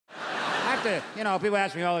People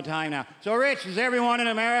ask me all the time now, so Rich, does everyone in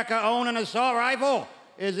America own an assault rifle?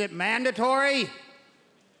 Is it mandatory?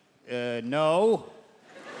 No.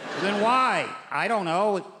 Then why? I don't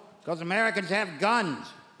know. Because Americans have guns.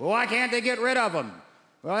 Well, why can't they get rid of them?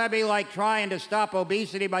 Well, that'd be like trying to stop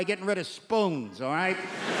obesity by getting rid of spoons, all right?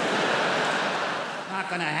 Not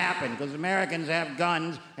gonna happen, because Americans have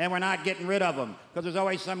guns, and we're not getting rid of them. Because there's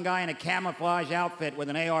always some guy in a camouflage outfit with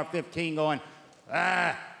an AR-15 going,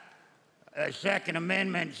 the Second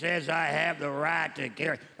Amendment says I have the right to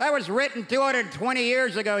carry. That was written 220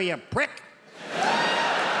 years ago, you prick.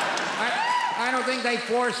 I don't think they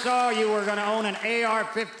foresaw you were going to own an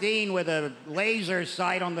AR-15 with a laser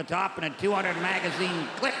sight on the top and a 200 magazine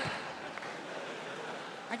clip.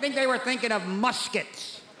 I think they were thinking of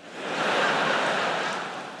muskets.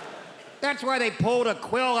 That's why they pulled a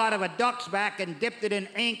quill out of a duck's back and dipped it in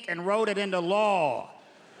ink and wrote it into law.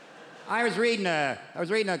 I was reading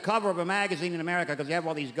a cover of a magazine in America, because you have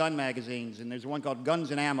all these gun magazines, and there's one called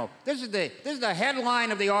Guns and Ammo. This is the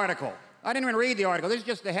headline of the article. I didn't even read the article. This is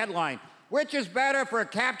just the headline. Which is better for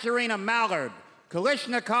capturing a mallard,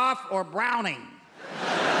 Kalashnikov or Browning?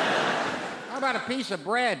 How about a piece of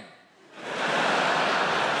bread?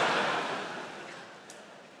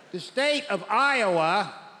 The state of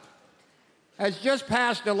Iowa has just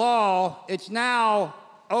passed a law. It's now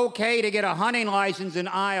okay to get a hunting license in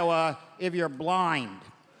Iowa if you're blind.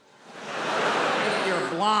 If you're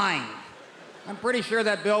blind. I'm pretty sure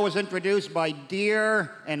that bill was introduced by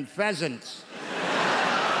deer and pheasants.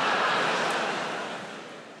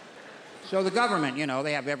 So the government,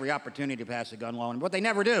 they have every opportunity to pass a gun law, but they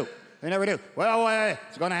never do. They never do. Well,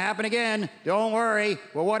 it's going to happen again. Don't worry.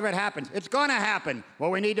 Well, what if it happens? It's going to happen. Well,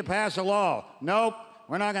 we need to pass a law. Nope,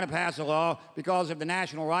 we're not going to pass a law because of the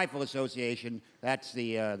National Rifle Association. That's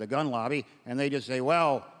the gun lobby. And they just say,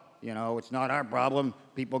 well, it's not our problem.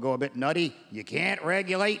 People go a bit nutty. You can't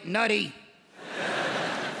regulate nutty.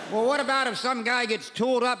 Well, what about if some guy gets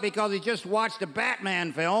tooled up because he just watched a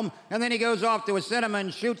Batman film, and then he goes off to a cinema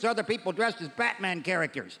and shoots other people dressed as Batman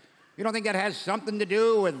characters? You don't think that has something to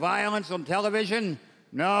do with violence on television?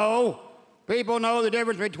 No. People know the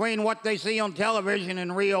difference between what they see on television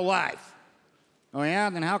and real life. Oh, yeah?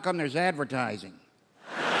 Then how come there's advertising?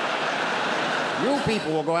 You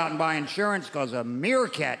people will go out and buy insurance because a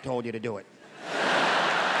meerkat told you to do it.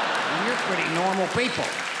 And you're pretty normal people.